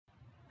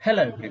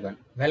Hello everyone,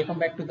 welcome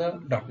back to the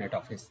 .NET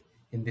Office.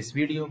 In this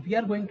video, we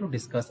are going to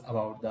discuss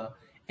about the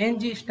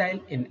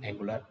ngStyle in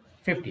Angular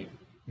 15.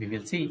 We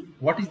will see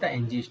what is the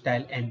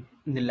ngStyle and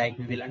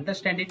we will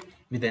understand it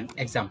with an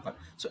example.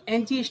 So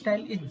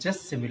ngStyle is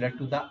just similar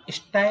to the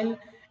style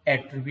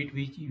attribute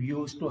which we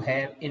used to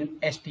have in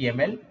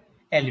HTML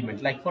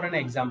element. Like for an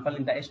example,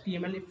 in the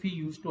HTML, if we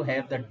used to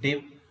have the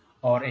div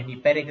or any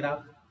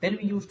paragraph, then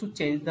we used to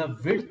change the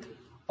width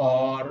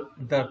or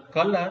the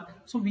color.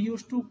 So we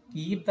used to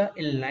keep the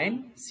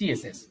inline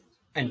CSS,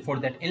 and for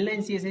that inline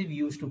CSS we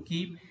used to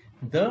keep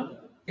the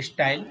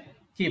style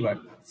keyword.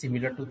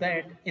 Similar to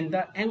that, in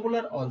the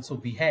Angular also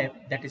we have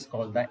that is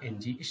called the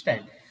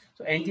ngStyle.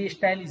 So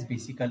ngStyle is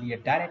basically a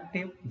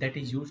directive that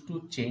is used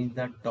to change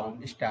the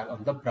DOM style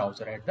on the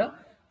browser at the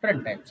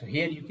runtime. So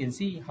here you can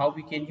see how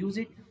we can use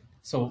it.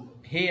 So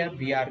here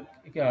we are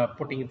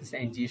putting this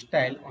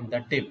ngStyle on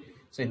the div.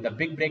 So in the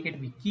big bracket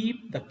we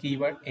keep the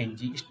keyword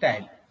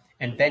ngStyle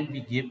and then we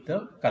give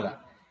the color.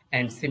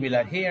 And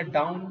similar here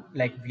down,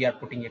 like we are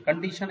putting a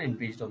condition, and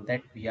based on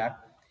that we are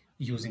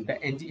using the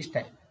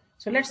ngStyle.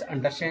 So let's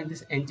understand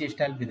this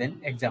ngStyle with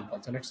an example.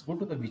 So let's go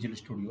to the Visual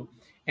Studio,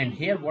 and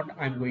here what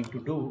I'm going to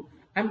do,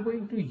 I'm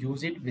going to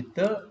use it with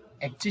the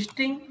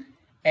existing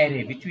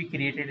array which we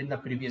created in the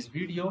previous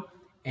video,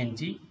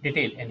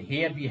 ngDetail, and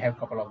here we have a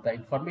couple of the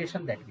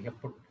information that we have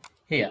put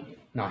here.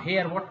 Now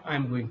here what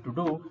I'm going to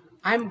do,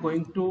 I'm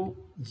going to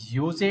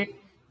use it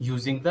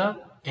using the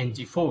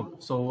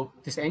ng4. So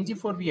this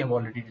ng4 we have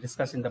already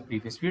discussed in the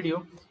previous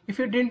video. If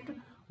you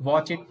didn't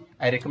watch it,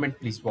 I recommend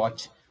please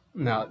watch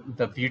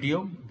the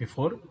video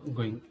before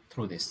going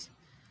through this.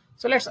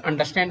 So let's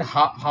understand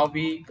how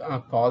we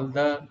call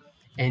the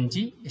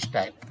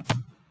ngStyle.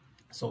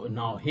 So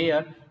now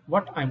here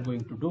what I'm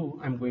going to do,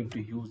 I'm going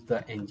to use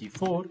the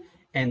ng4,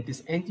 and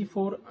this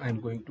ng4 I'm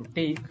going to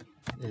take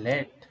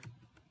let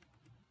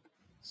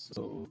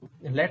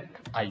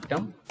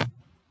item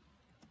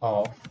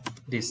of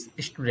this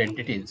student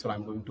detail. So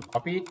I'm going to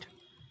copy it,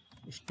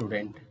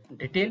 student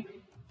detail,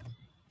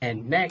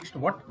 and next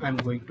what I'm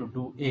going to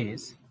do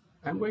is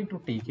I'm going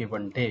to take a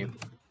one div,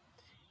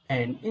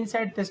 and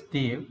inside this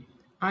div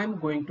I'm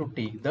going to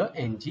take the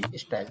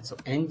ngStyle. So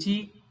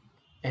ng,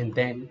 and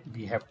then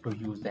we have to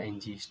use the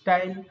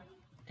ngStyle,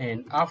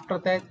 and after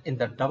that in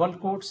the double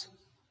quotes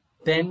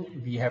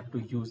then we have to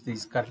use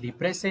these curly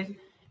braces,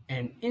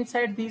 and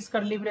inside these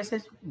curly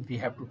braces we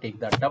have to take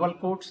the double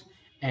quotes,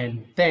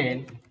 and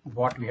then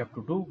what we have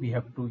to do, we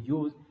have to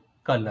use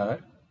color,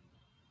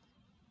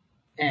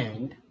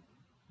 and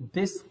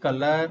this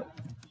color,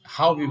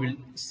 how we will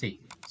say,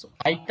 so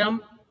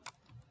item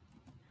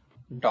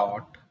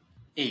dot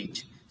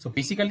age. So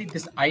basically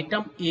this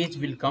item age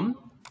will come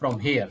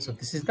from here. So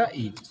this is the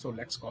age. So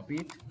let's copy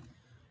it,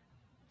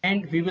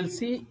 and we will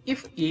say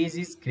if age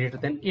is greater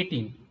than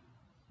 18,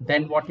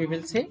 then what we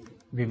will say,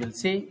 we will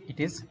say it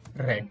is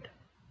red,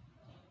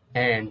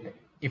 and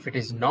if it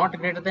is not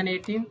greater than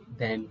 18,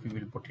 then we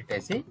will put it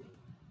as a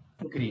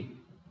green.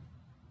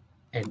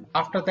 And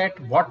after that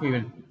what we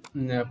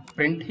will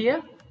print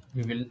here,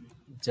 we will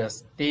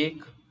just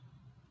take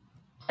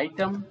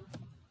item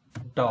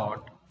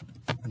dot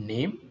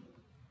name,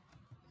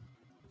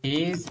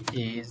 age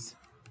is,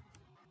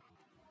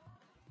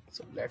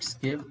 so let's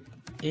give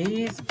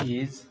age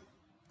is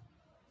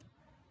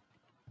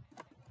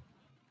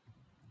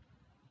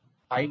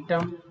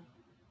item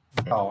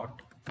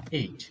dot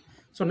age.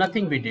 So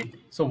nothing we did.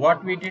 So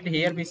what we did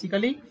here,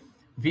 basically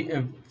we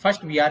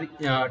first we are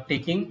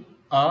taking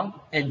a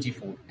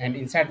ng4, and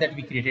inside that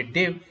we created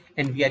div,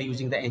 and we are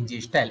using the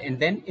ngStyle, and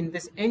then in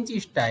this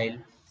ngStyle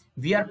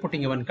we are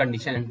putting one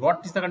condition. And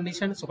what is the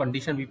condition? So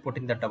condition we put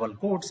in the double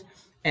quotes,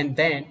 and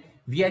then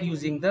we are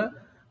using the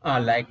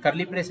like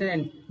curly braces,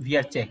 and we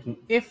are checking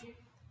if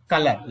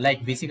color,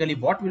 like basically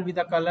what will be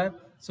the color.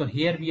 So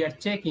here we are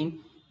checking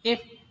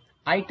if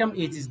item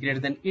age is greater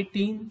than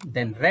 18,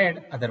 then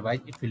red, otherwise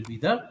it will be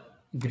the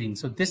green.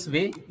 So this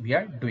way we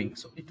are doing.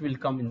 So it will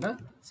come in the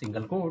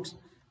single quotes.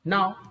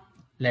 Now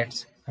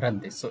let's run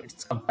this. So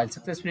it's compiled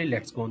successfully.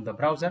 Let's go on the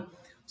browser.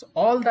 So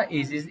all the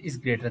ages is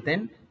greater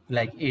than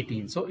like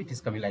 18. So it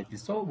is coming like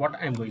this. So what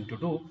I'm going to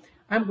do,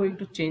 I'm going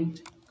to change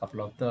a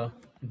couple of the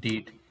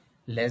date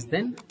less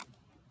than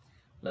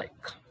like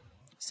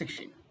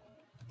 16.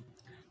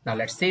 Now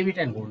let's save it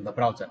and go on the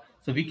browser.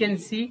 So we can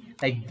see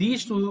like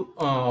these two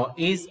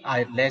ages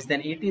are less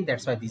than 18.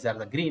 That's why these are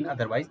the green.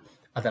 Otherwise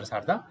others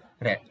are the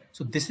red.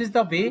 So this is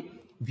the way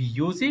we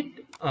use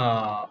it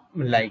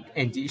like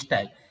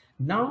ngStyle.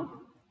 Now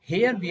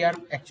here we are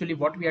actually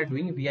what we are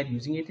doing, we are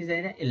using it as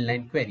an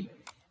inline query.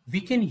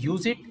 We can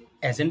use it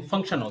as a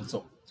function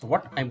also. So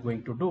what I'm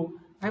going to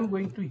do, I'm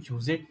going to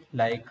use it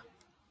like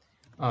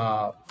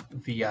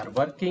we are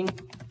working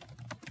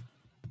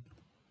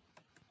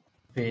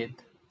with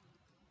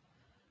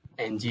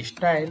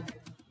ngStyle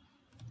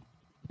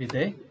with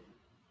a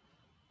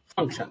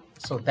function.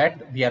 So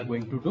that we are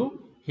going to do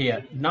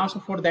here. Now so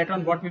for that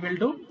one what we will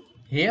do,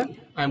 here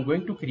I'm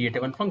going to create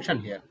one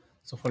function here.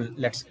 So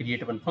let's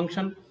create one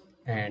function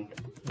and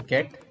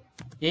get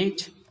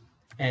age,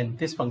 and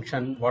this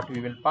function what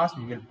we will pass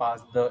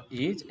the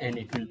age, and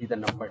it will be the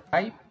number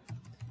type.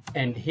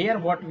 And here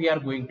what we are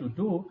going to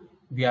do,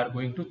 we are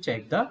going to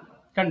check the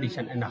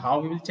condition. And how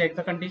we will check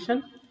the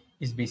condition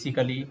is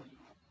basically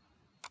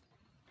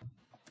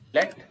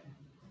let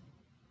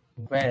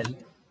val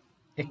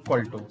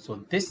equal to, so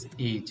this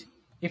age,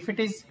 if it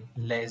is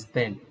less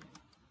than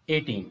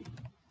 18,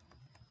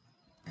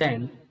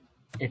 then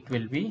it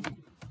will be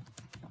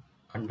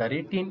under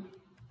 18.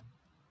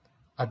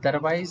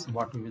 Otherwise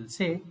what we will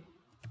say,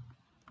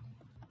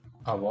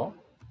 above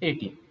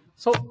 18.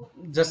 So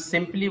just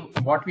simply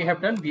what we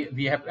have done,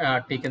 we have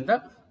taken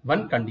the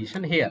one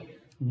condition here.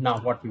 Now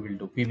what we will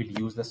do, we will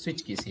use the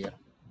switch case here.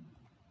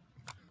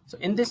 So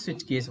in this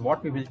switch case,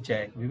 what we will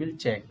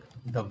check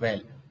the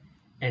val,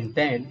 and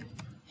then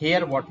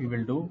here what we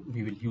will do,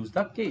 we will use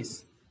the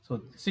case.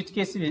 So switch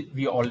case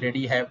we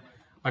already have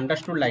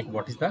understood, like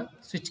what is the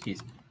switch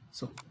case.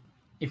 So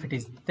if it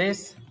is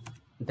this,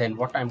 then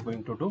what I'm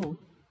going to do,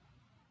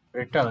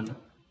 return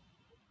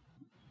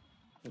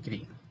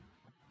green.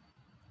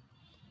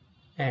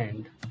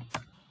 And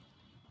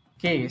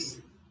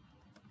case,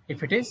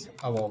 if it is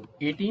above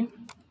 18,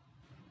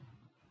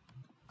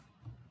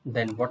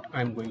 then what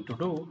I'm going to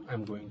do,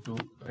 I'm going to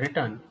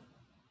return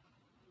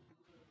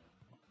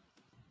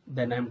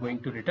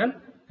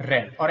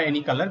red, or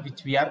any color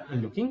which we are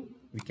looking,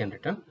 we can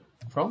return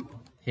from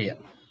here.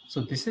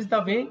 So this is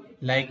the way,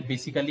 like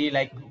basically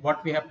like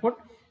what we have put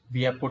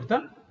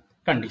the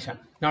condition.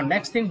 Now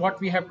next thing what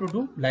we have to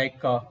do,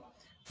 like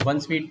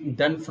once we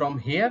done from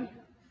here,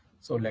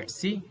 so let's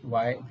see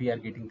why we are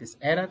getting this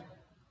error.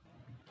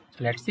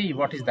 Let's see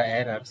what is the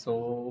error.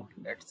 So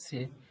let's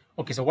see.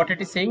 Okay, so what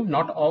it is saying,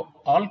 not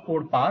all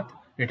code path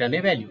return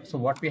a value. So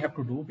what we have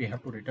to do, we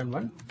have to return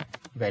one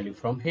value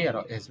from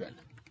here as well,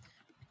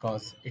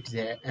 because it's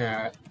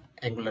a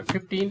Angular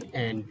 15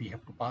 and we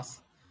have to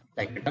pass,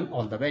 like return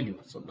all the value.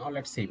 So now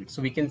let's save it.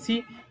 So we can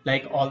see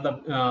like all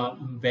the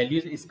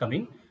values is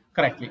coming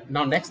correctly.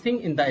 Now next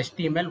thing in the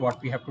HTML,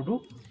 what we have to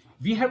do,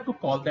 we have to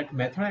call that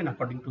method, and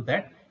according to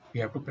that we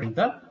have to print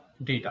the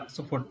data.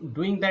 So for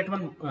doing that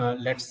one,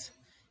 let's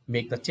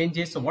make the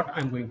changes. So what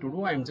I'm going to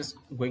do, I'm just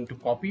going to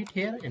copy it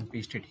here and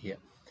paste it here.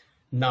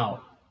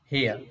 Now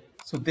here,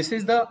 so this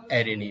is the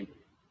array name.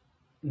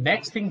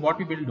 Next thing what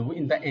we will do,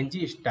 in the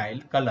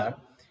ngStyle color,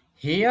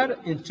 here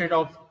instead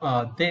of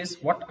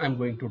this, what I'm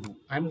going to do,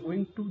 I'm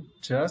going to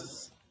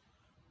just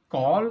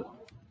call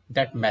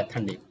that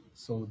method name.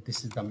 So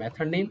this is the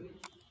method name,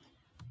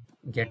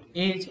 get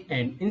age,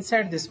 and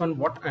inside this one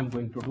what I'm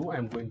going to do,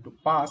 I'm going to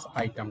pass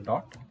item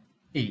dot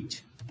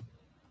age,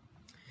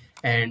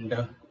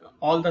 and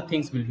all the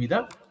things will be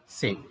the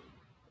same.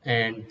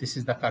 And this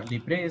is the curly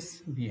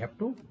brace, we have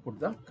to put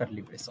the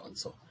curly brace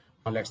also.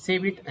 Now let's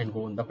save it and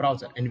go in the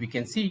browser, and we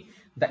can see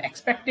the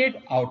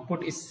expected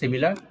output is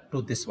similar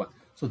to this one.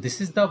 So this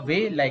is the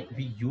way like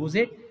we use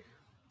it,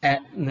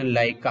 and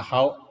like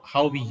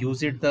how we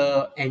use it,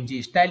 the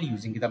ngStyle,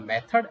 using the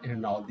method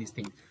and all these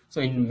things. So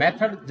in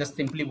method, just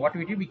simply what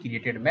we did, we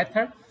created a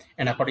method,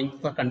 and according to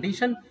the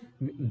condition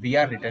we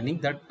are returning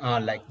that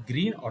like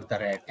green or the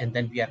red, and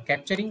then we are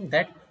capturing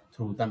that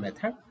through the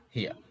method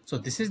here. So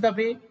this is the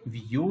way we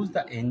use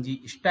the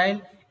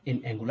ngStyle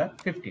in Angular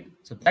 15.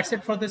 So that's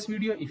it for this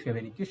video. If you have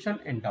any question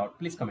and doubt,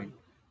 please comment.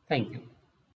 Thank you.